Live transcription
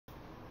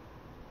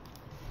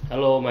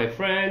Hello my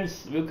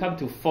friends, welcome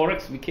to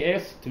Forex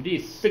WKS. Today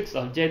is 6th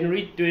of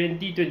January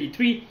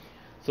 2023.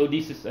 So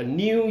this is a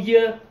new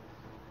year.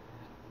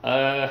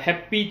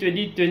 Happy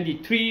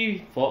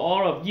 2023 for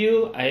all of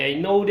you. I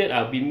know that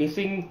I've been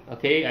missing.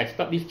 Okay, I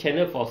stopped this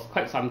channel for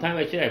quite some time.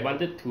 Actually, I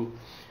wanted to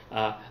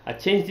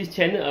change this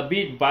channel a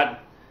bit,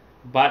 but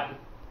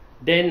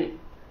then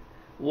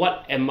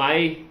what am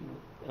I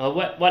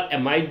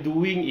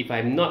doing if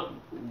I'm not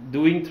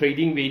doing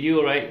trading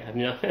video, right? I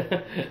mean,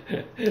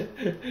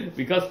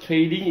 because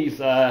trading is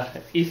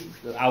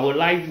our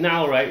life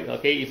now, right?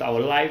 Okay, it's our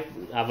life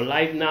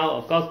now.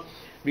 Of course,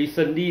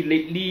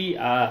 lately,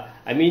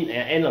 I mean,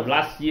 at the end of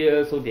last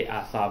year, so there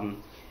are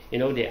some,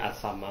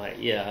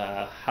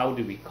 how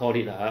do we call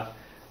it?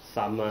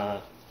 Some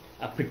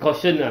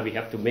precaution we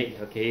have to make.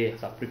 Okay,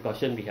 some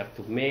precaution we have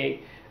to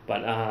make,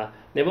 but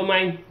never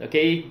mind.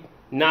 Okay,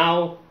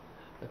 now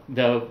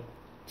the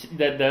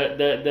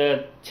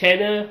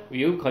channel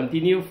will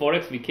continue.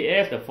 Forex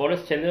WKS, the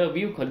Forex channel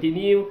will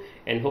continue,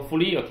 and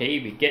hopefully, okay,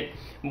 we get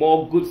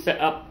more good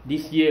setup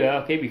this year.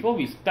 Okay, before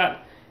we start,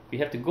 we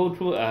have to go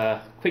through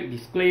a quick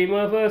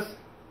disclaimer first.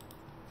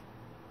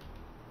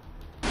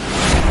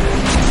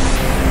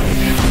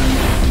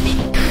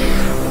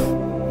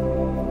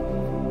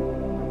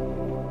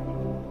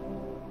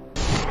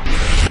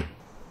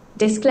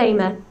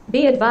 Disclaimer: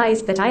 be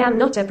advised that I am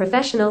not a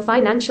professional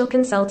financial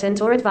consultant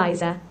or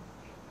advisor.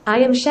 I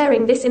am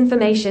sharing this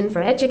information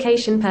for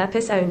education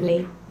purpose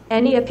only.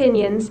 Any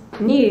opinions,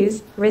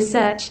 news,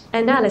 research,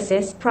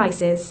 analysis,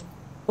 prices,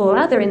 or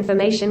other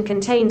information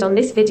contained on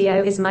this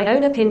video is my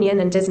own opinion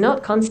and does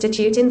not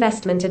constitute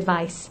investment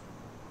advice.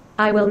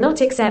 I will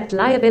not accept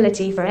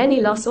liability for any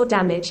loss or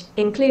damage,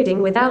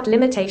 including without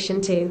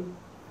limitation to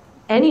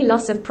any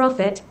loss of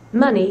profit,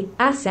 money,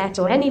 asset,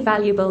 or any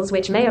valuables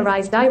which may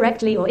arise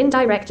directly or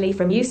indirectly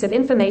from use of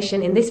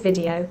information in this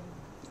video.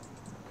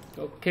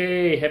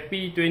 Okay,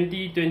 happy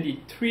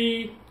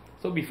 2023.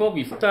 So before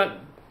we start,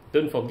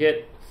 don't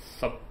forget,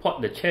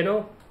 support the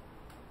channel.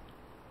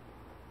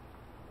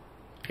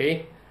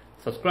 Okay,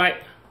 subscribe,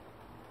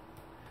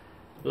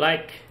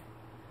 like,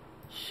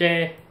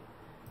 share,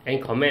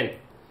 and comment.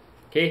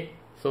 Okay,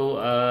 so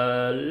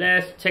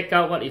let's check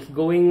out what is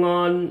going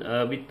on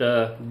with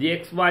the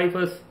DXY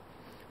first.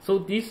 So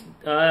this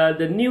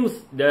the new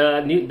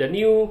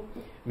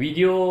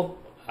video,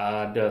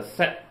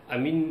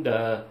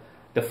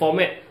 the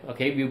format,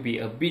 okay, will be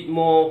a bit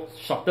more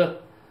shorter,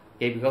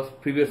 okay, because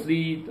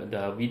previously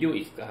the video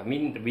is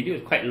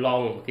quite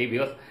long, okay,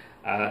 because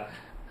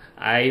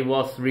I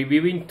was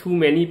reviewing too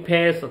many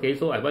pairs, okay,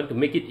 so I want to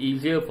make it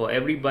easier for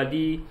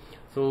everybody.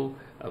 So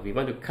we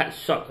want to cut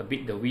short a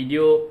bit the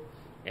video,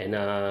 and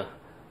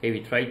okay, we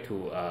try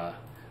to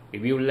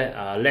review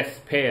less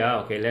pair,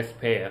 okay, less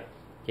pair,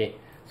 okay.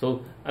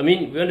 So I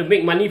mean, we want to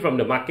make money from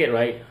the market,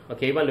 right?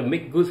 Okay, we want to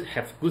make good,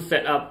 have good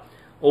setup.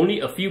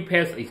 Only a few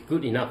pairs is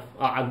good enough,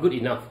 are good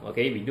enough.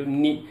 Okay, we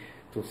don't need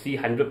to see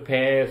 100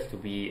 pairs to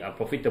be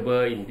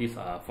profitable in this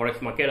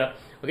forex market.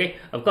 Okay,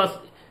 of course,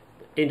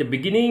 in the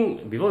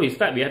beginning, before we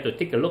start, we have to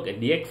take a look at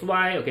the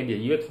XY. Okay, the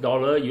US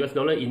dollar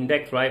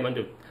index, right? Want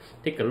to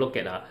take a look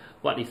at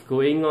what is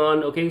going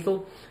on. Okay,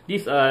 so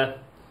this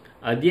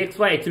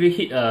DXY actually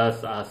hit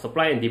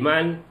supply and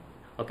demand.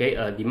 Okay,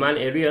 demand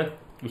area,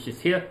 which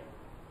is here.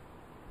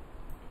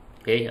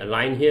 Okay, a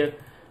line here.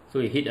 So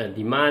it hit a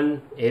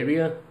demand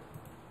area.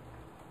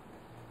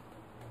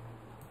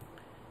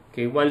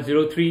 Okay,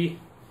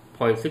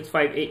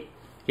 103.658.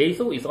 Okay,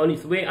 so it's on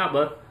its way up.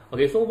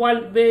 Okay, so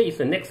where is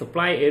the next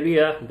supply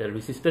area, the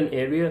resistance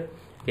area?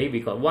 Okay,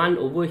 we got one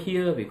over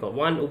here, we got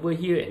one over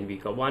here, and we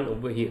got one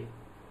over here.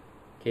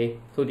 Okay,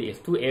 so there is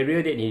two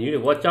areas that you need to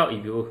watch out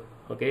if you,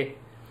 okay.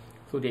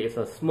 So there is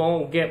a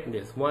small gap,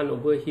 there's one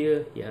over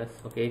here, yes,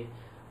 okay.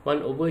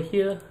 One over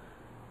here,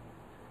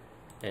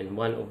 and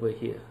one over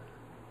here.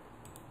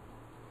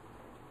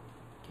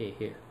 Okay,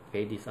 here,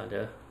 okay, these are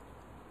the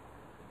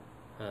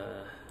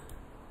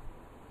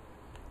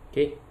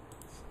okay,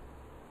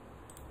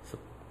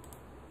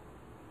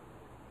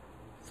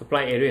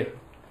 supply area.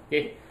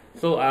 Okay,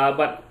 so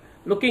but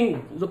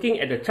looking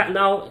at the chart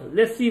now,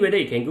 let's see whether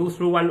it can go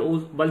through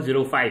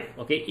 105.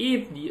 Okay,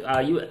 if the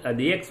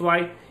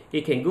XY,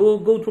 it can go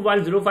through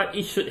 105,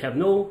 it should have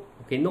no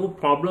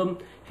problem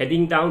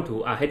heading down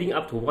to heading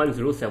up to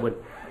 107.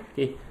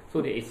 Okay,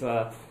 so there is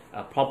a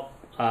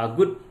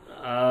good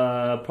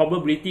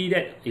probability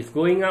that it's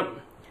going up,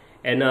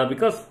 and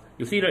because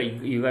you see that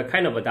you got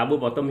kind of a double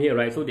bottom here,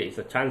 right? So there is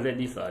a chance that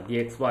this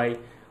DXY,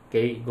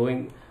 okay,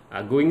 going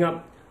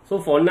up. So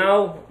for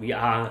now, we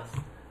are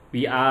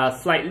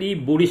slightly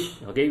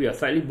bullish. Okay, we are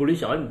slightly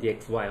bullish on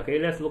DXY. Okay,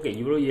 let's look at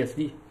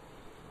EURUSD.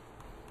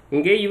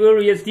 Okay,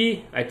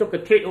 EURUSD, I took a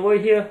trade over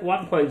here,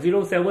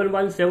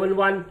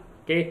 1.07171.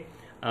 Okay,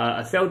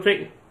 a sell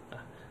trade.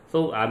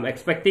 So I'm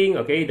expecting,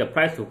 okay, the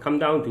price to come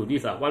down to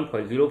this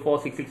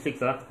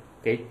 1.04666.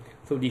 Okay,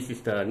 so this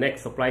is the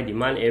next supply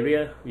demand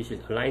area, which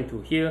is aligned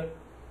to here.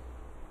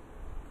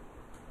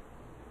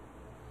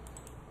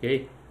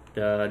 Okay,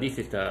 this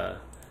is the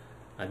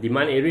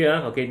demand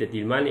area. Okay, the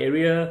demand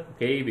area.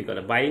 Okay, we got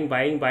a buying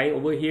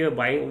over here,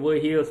 buying over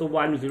here. So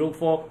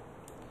 104.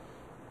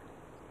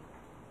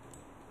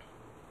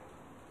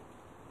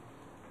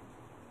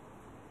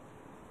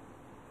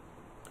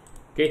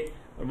 Okay,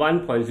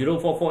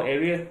 1.044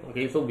 area.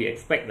 Okay, so we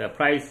expect the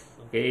price,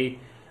 okay,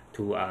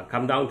 to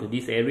come down to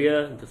this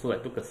area. So I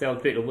took a sell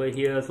trade over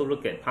here. So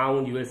look at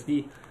pound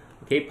USD.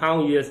 Okay,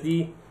 pound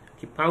USD.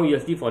 Okay, pound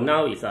USD for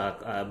now is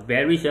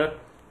bearish.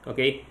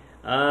 Okay,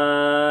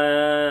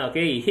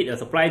 okay, it hit a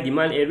supply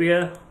demand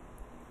area.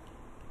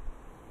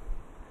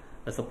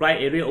 A supply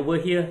area over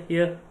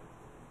here.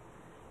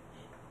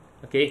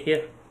 Okay,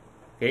 here.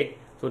 Okay,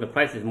 so the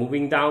price is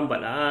moving down,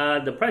 but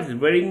the price is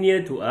very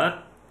near to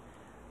a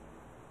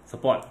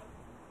support.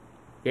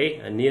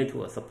 Okay, near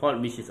to a support,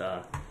 which is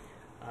a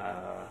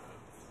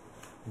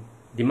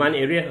demand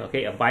area.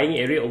 Okay, a buying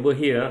area over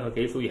here.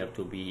 Okay, so you have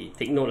to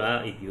take note.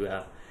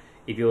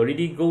 If you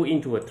already go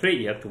into a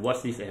trade, you have to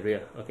watch this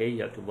area. Okay,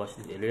 you have to watch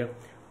this area.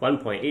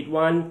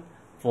 1.8140.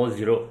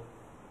 Okay.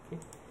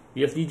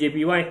 USD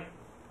JPY.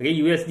 Okay,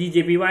 USD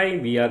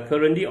JPY. We are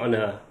currently on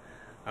a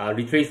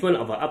retracement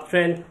of an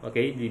uptrend.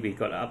 Okay, we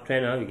got an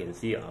uptrend. You can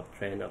see an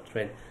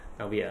uptrend.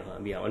 Now we are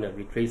on a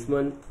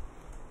retracement.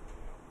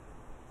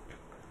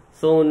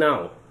 So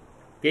now,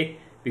 okay,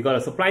 we got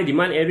a supply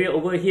demand area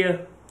over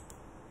here.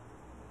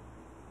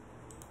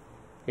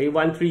 Okay,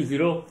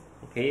 130.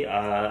 Okay,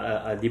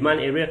 a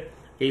demand area.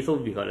 Okay, so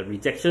we got a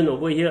rejection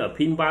over here, a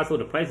pin bar. So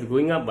the price is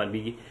going up, but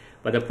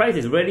the price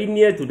is very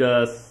near to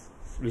the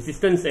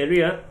resistance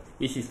area,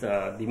 which is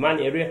the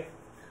demand area.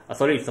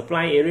 Sorry,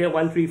 supply area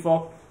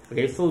 134.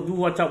 Okay, so do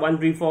watch out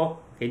 134.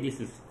 Okay, this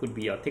could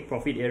be a take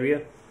profit area.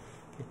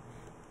 Okay.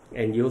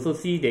 And you also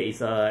see there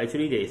is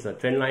actually there is a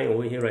trend line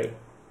over here, right?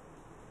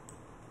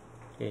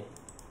 Okay.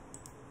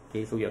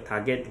 Okay, so your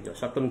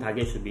short-term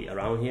target should be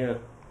around here.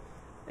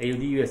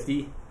 AUD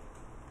USD.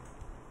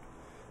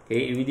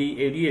 Okay, AUD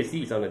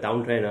USD is on a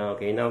downtrend.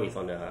 Okay, now it's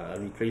on a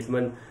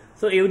retracement.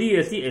 So AUD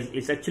USD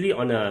is actually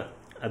on a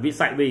bit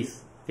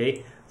sideways.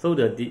 Okay, so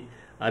the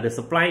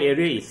supply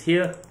area is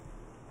here.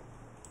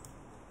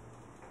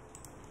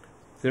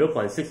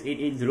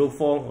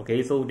 0.68804.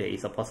 Okay, so there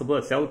is a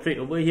possible sell trade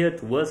over here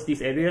towards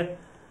this area.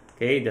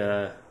 Okay,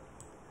 the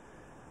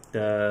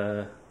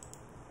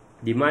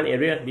demand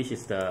area, which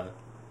is the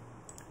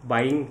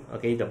buying.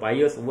 Okay, the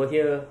buyers over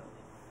here,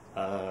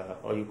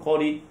 or you call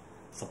it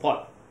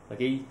support.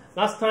 Okay,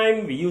 last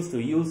time we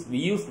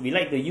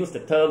like to use the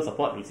term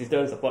support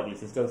resistance.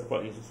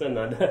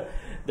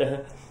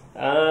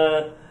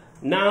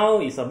 Now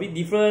it's a bit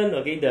different.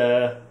 Okay,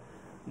 the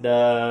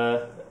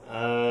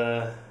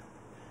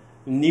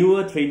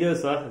newer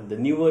traders,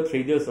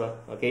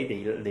 okay,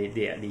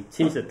 they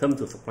change the term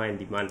to supply and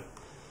demand.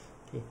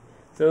 Okay,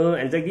 so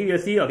exactly you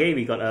see, okay,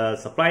 we got a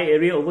supply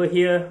area over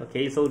here.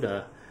 Okay, so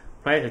the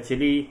price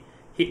actually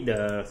hit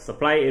the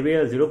supply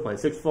area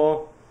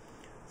 0.64,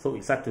 so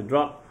it start to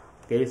drop.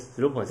 Okay,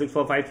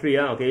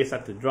 0.6453. Okay,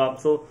 start to drop.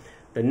 So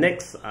the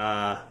next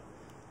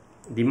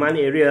demand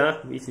area,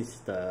 which is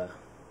the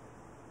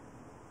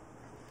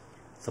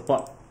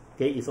support,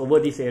 okay, is over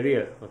this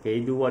area. Okay,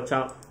 do watch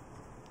out.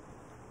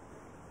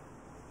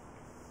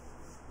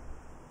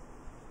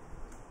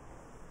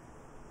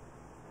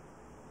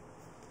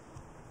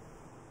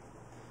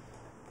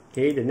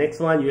 Okay, the next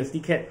one,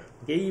 USDCAD.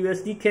 Okay,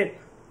 USDCAD.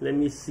 Let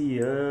me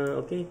see.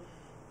 Okay,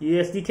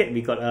 USDCAD,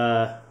 we got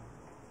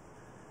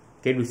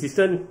okay,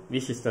 resistance,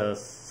 which is the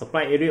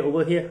supply area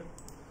over here.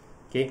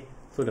 Okay,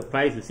 so the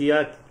price you see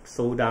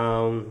sold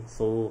down,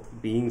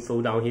 being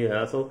sold down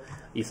here. So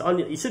it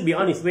should be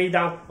on its way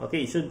down.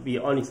 Okay, it should be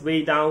on its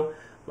way down.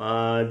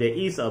 There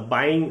is a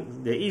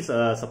buying, there is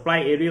a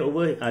supply area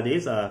over. There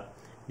is a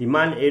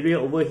demand area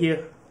over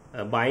here.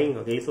 Buying.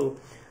 Okay, so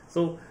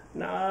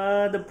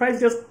the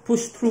price just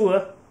pushed through.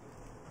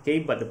 Okay,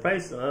 but the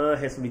price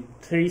has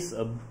retraced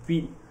a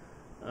bit.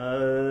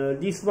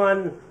 This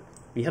one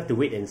we have to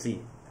wait and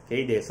see.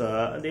 Okay, there's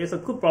a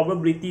good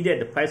probability that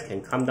the price can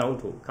come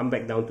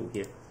back down to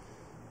here.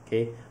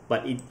 Okay,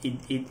 but it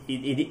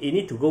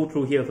need to go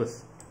through here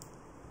first.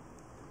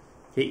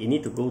 Okay, it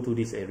need to go to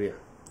this area.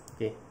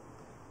 Okay,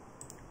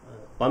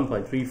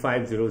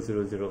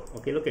 1.35000.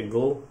 Okay, look at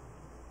gold.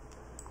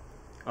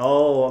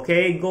 Oh,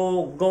 okay,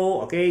 go.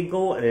 Okay,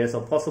 go. There's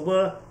a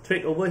possible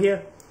trade over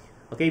here.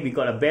 Okay, we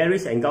got a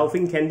bearish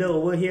engulfing candle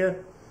over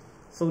here.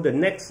 So the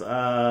next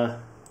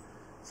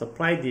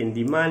supply and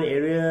demand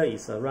area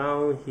is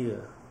around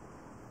here.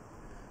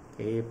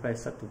 Okay,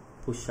 price start to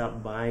push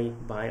up, buy.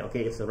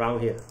 Okay, it's around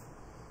here.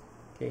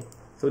 Okay,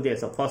 so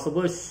there's a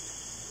possible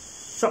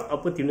short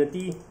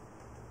opportunity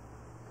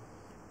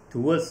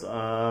towards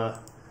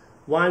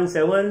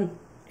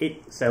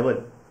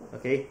 1787.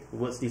 Okay,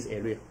 towards this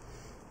area.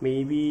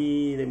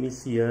 Maybe, let me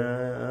see,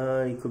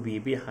 it could be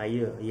a bit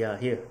higher. Yeah,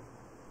 here.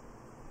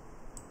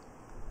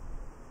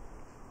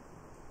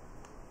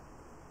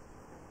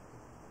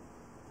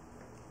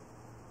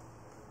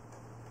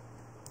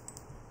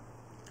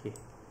 Okay,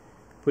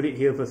 put it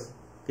here first.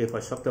 Okay, for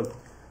short term,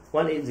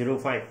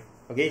 1805.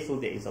 Okay, so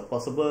there is a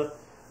possible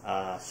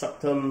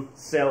short-term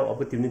sell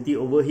opportunity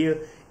over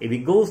here. If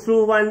it goes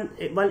through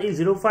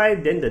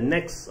 1805, then the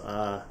next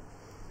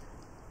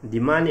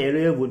demand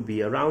area would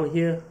be around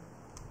here.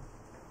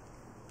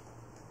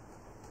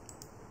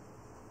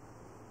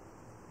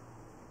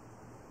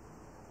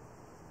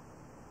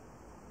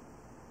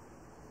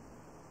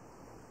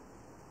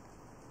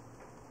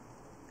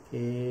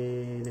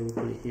 Okay, let me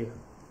put it here.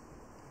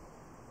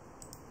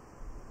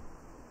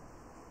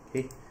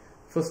 Okay,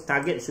 first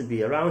target should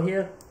be around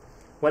here,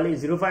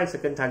 1805.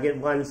 Second target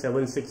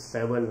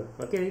 1767.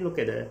 Okay, look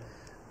at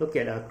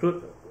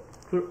crude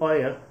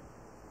oil.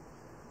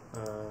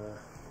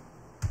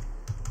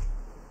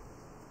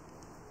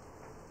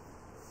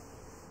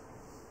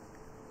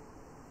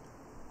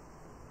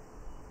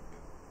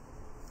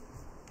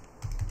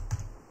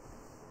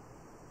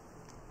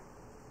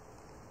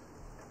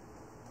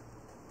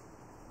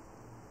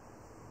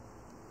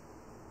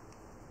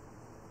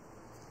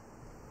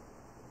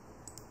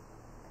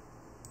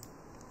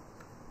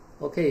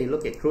 Okay,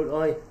 look at crude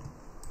oil.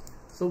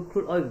 So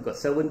crude oil we've got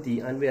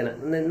 70 and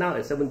we're now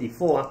at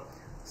 74.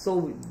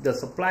 So the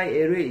supply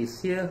area is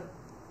here.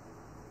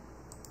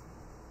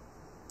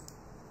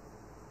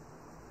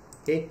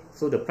 Okay,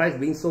 so the price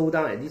being sold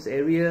down at this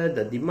area,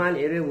 the demand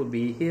area would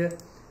be here.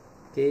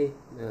 Okay,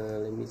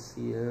 let me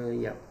see.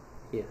 Yeah,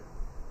 here.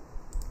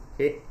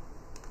 Okay,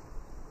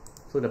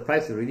 so the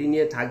price is really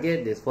near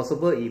target. There's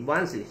possible, if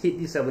once it hit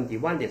this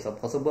 71, there's a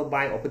possible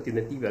buy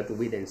opportunity. We have to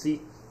wait and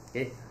see.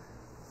 Okay,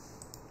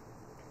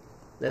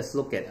 let's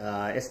look at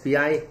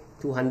SPI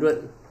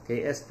 200.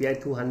 Okay, SPI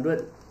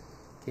 200.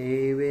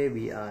 Okay, where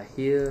we are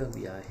here,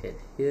 we are at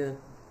here.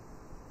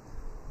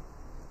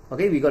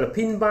 Okay, we got a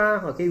pin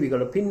bar. Okay, we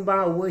got a pin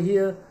bar over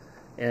here.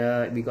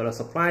 We got a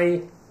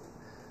supply.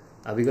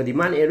 We got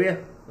demand area.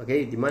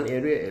 Okay, demand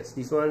area is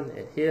this one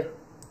at here.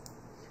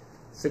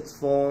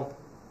 64.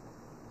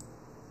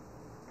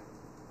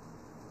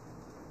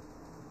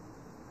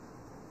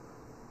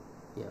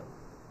 Yeah.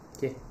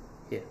 Okay,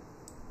 here.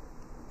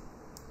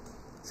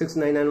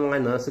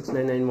 6991.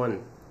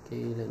 6991.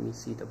 Okay, let me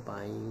see the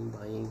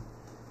buying.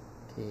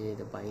 Okay,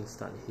 the buying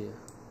start here.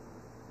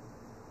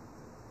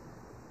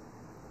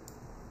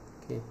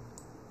 Okay,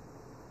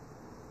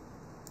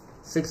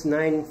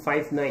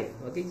 6959.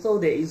 Okay, so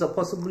there is a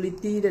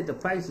possibility that the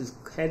price is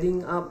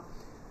heading up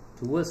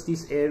towards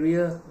this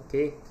area.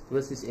 Okay,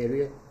 towards this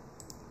area.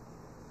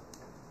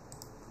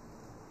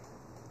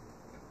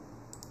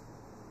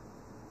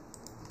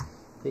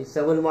 Okay,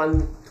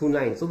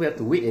 7129. So we have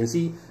to wait and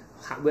see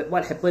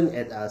what happened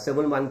at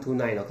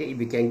 7129. Okay, if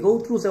we can go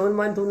through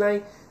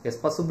 7129, there's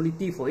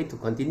possibility for it to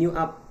continue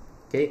up.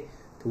 Okay,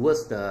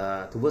 towards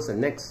the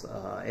next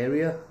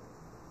area.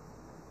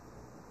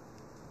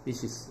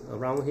 This is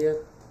around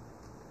here.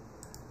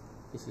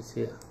 This is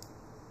here.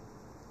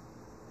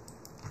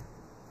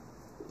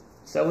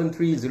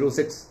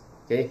 7306.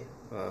 Okay.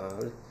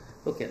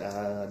 Look at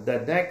the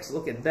DAX.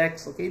 Look at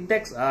DAX. Okay,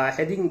 DAX are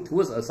heading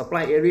towards a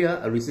supply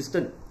area, a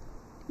resistance.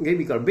 Okay,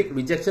 we got a big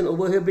rejection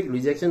over here, big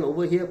rejection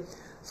over here.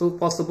 So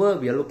possible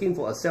we are looking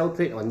for a sell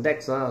trade on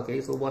DAX.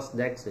 Okay, so what's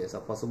DAX? There's a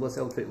possible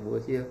sell trade over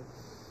here.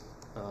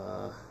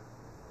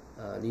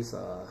 These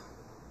are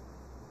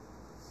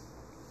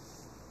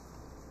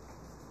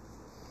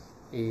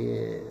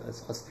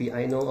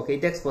SPI. No. Okay,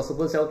 DAX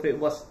possible sell trade.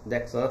 What's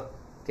DAX?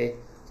 Okay,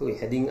 so it's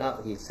heading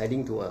up. It's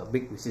heading to a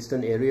big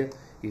resistance area.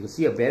 You can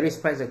see a bearish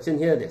price action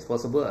here. There's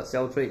possible a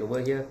sell trade over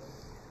here.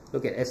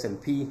 Look at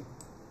S&P.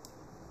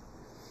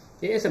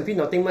 Okay, S&P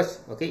nothing much.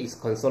 Okay, it's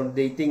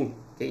consolidating.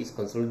 Okay, it's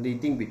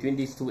consolidating between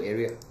these two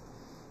areas.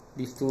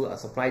 These two are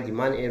supply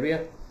demand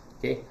area.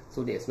 Okay,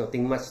 so there's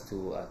nothing much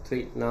to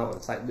trade now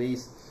on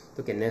sideways.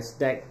 Look at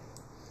Nasdaq.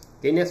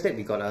 Okay, Nasdaq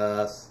we got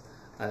a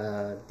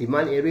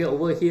demand area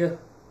over here.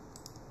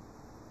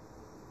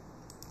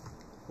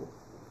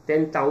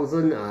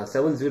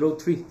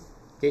 10,703.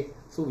 Okay,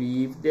 so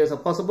there's a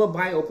possible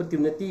buy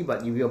opportunity,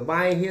 but if you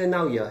buy here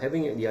now, you're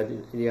having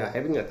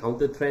a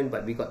counter trend.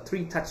 But we got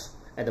 3 touch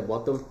at the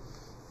bottom.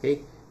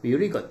 Okay, we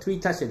already got 3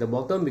 touch at the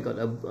bottom. We got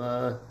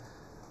a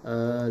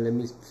let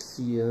me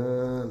see,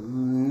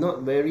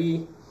 not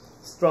very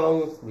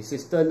strong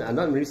resistance,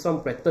 not very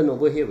strong pattern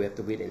over here. We have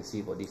to wait and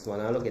see for this one.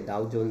 Look at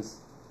Dow Jones.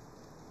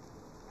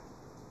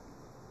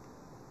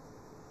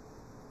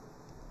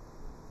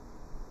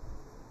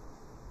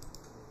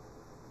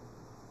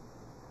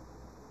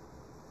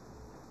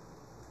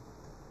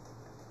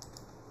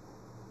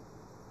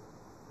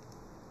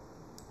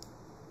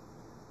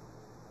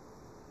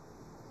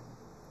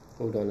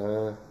 Hold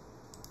on.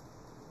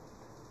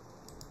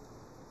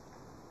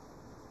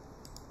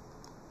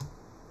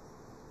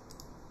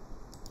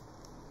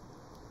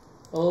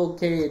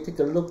 Okay, take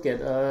a look at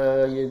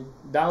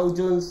Dow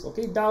Jones.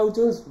 Okay, Dow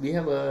Jones, we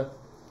have a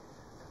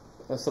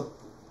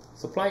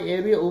supply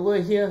area over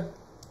here.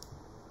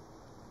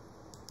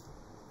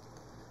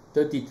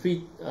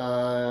 33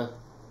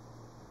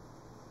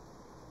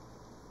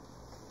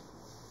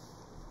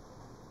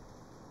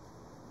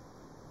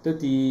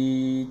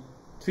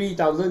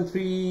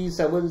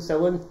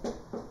 33,377.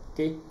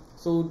 Okay,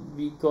 So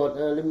we got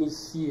let me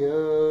see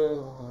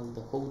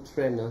the whole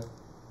trend.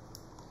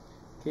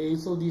 Okay,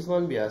 so this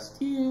one we are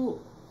still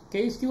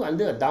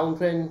under a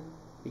downtrend.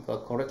 We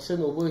got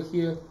correction over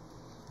here,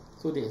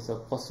 so there's a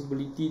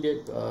possibility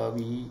that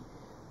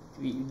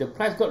the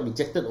price got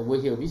rejected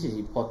over here. This is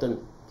important.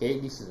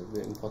 Okay, this is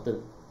very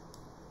important.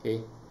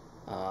 Okay,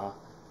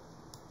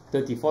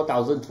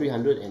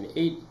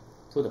 34,308.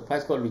 So the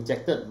price got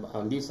rejected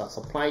on this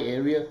supply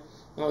area.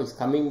 Now it's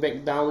coming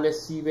back down.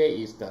 Let's see where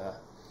is the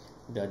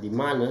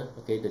demand.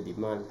 Okay, the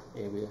demand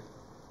area.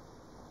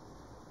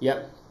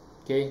 Yep.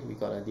 Okay, we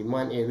got a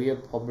demand area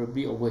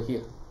probably over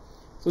here.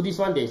 So this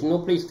one there is no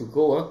place to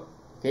go.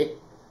 Okay,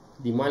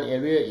 demand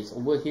area is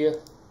over here.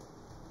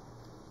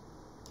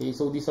 Okay,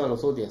 so this one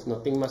also there's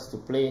nothing much to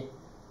play.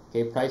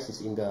 Okay, price is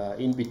in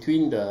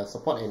between the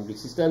support and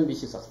resistance,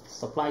 which is a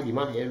supply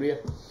demand area.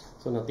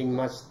 So nothing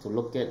much to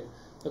look at.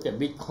 Look at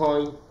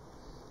Bitcoin.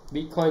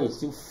 Bitcoin is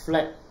still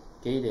flat.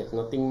 Okay, there's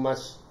nothing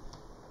much.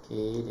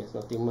 Okay, there's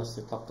nothing much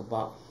to talk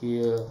about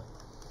here.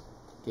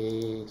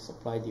 Okay,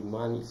 supply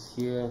demand is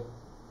here.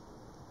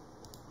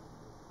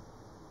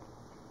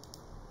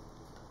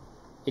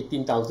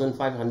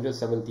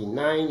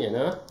 18,579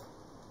 and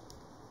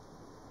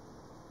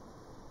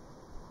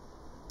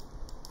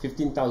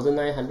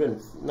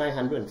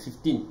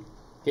 15,915.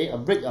 Okay, a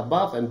break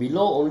above and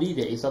below only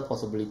there is a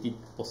possible trade.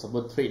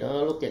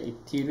 Look at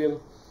Ethereum.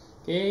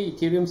 Okay,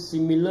 Ethereum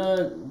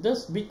similar.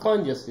 This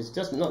Bitcoin is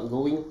just not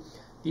going.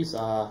 These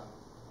are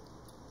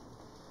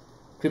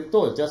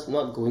crypto is just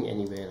not going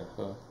anywhere.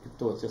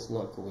 Crypto is just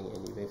not going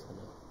anywhere for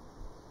now.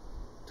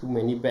 Too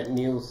many bad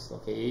news.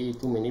 Okay,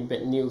 too many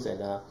bad news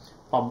and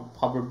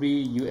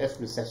probably US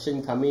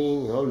recession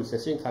coming.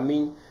 Recession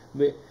coming.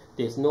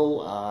 There's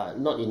no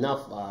not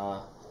enough.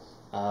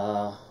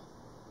 How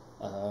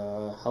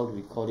do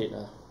we call it?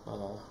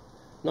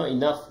 Not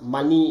enough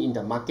money in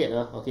the market.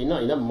 Okay,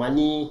 not enough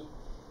money.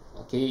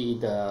 Okay,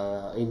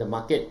 in the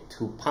market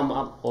to pump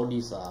up all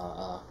these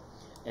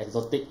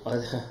exotic.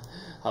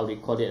 How do we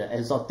call it?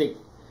 Exotic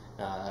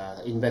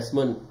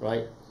investment,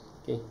 right?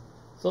 Okay.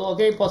 So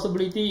okay,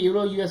 possibility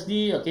Euro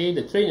USD. Okay,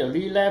 the trend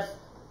already left.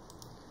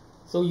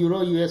 So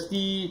Euro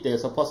USD,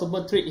 there's a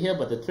possible trade here,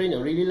 but the trend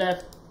already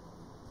left.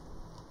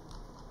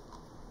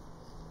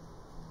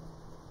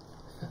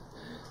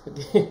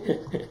 Okay.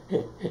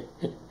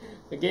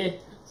 Okay,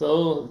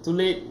 so too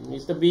late,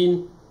 Mr.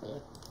 Bean.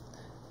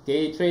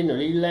 Okay, trend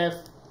already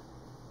left.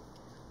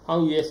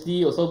 Pound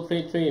USD also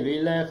trend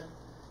already left.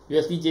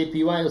 USD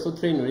JPY also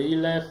trend already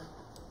left.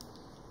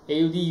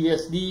 AUD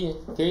USD,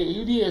 okay,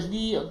 AUD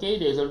USD, okay,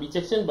 there's a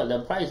rejection, but the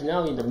price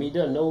now in the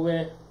middle of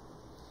nowhere.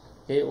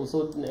 Okay,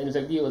 also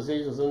NZD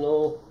also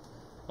no.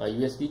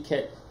 USD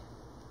CAD.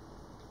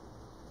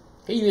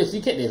 Okay,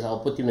 USD CAD there's an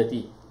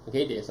opportunity.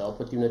 Okay, there's an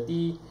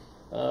opportunity.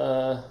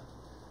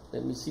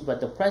 Let me see, but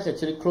the price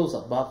actually closed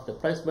above. The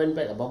price went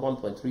back above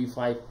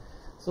 1.35.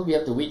 So we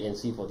have to wait and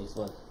see for this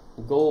one.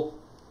 Gold.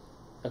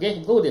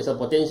 Okay, gold there's a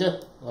potential.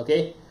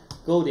 Okay,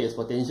 gold there's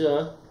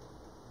potential.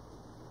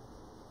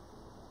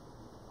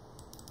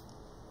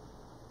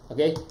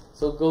 Okay,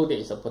 so gold there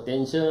is a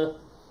potential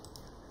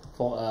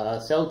for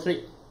a sell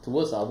trade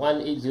towards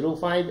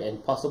 1805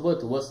 and possible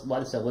towards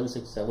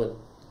 1767.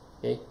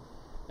 Okay,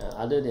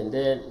 other than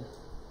that,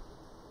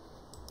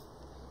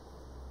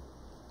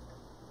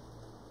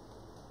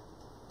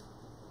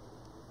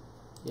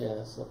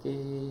 yes,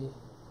 okay.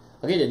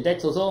 Okay, the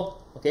DAX also.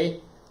 Okay,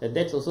 the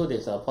DAX also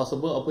there's a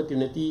possible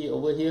opportunity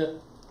over here.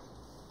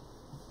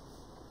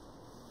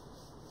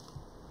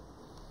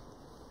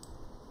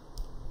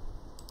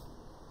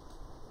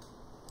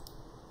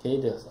 Okay,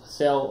 there's a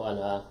sell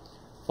on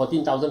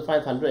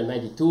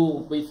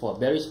 14,592. Wait for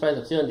bearish price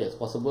action. There's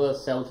possible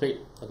sell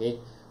trade. Okay,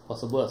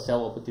 possible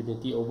sell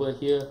opportunity over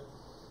here.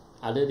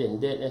 Other than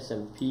that,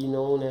 S&P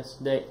no,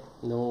 Nasdaq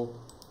no.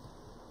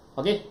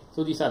 Okay,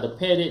 so these are the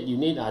pair that you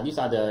need. These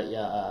are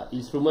the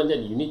instrument that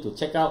you need to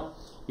check out.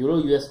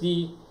 Euro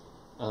USD,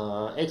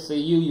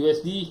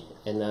 XAUUSD,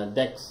 and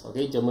DAX.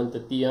 Okay, German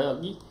 30.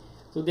 Okay,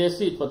 so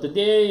that's it for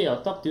today.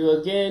 I'll talk to you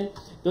again.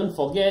 Don't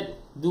forget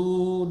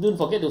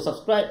to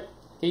subscribe.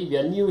 Okay, if you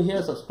are new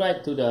here,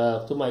 subscribe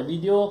to my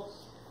video,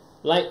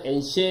 like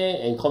and share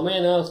and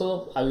comment.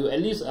 So I will at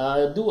least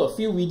do a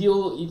few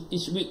videos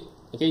each week.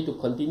 Okay, to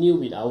continue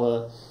with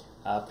our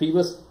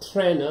previous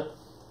trend.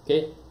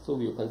 Okay, so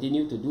we will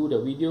continue to do the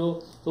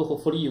video. So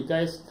hopefully you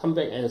guys come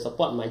back and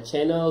support my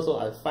channel. So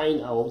I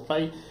will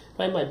try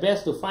my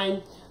best to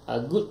find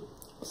a good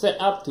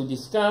setup to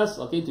discuss.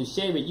 Okay, to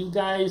share with you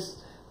guys.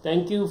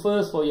 Thank you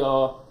first for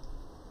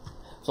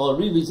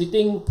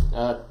revisiting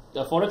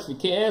the Forex with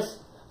KS.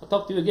 I'll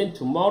talk to you again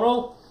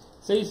tomorrow.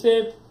 Stay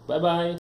safe. Bye bye.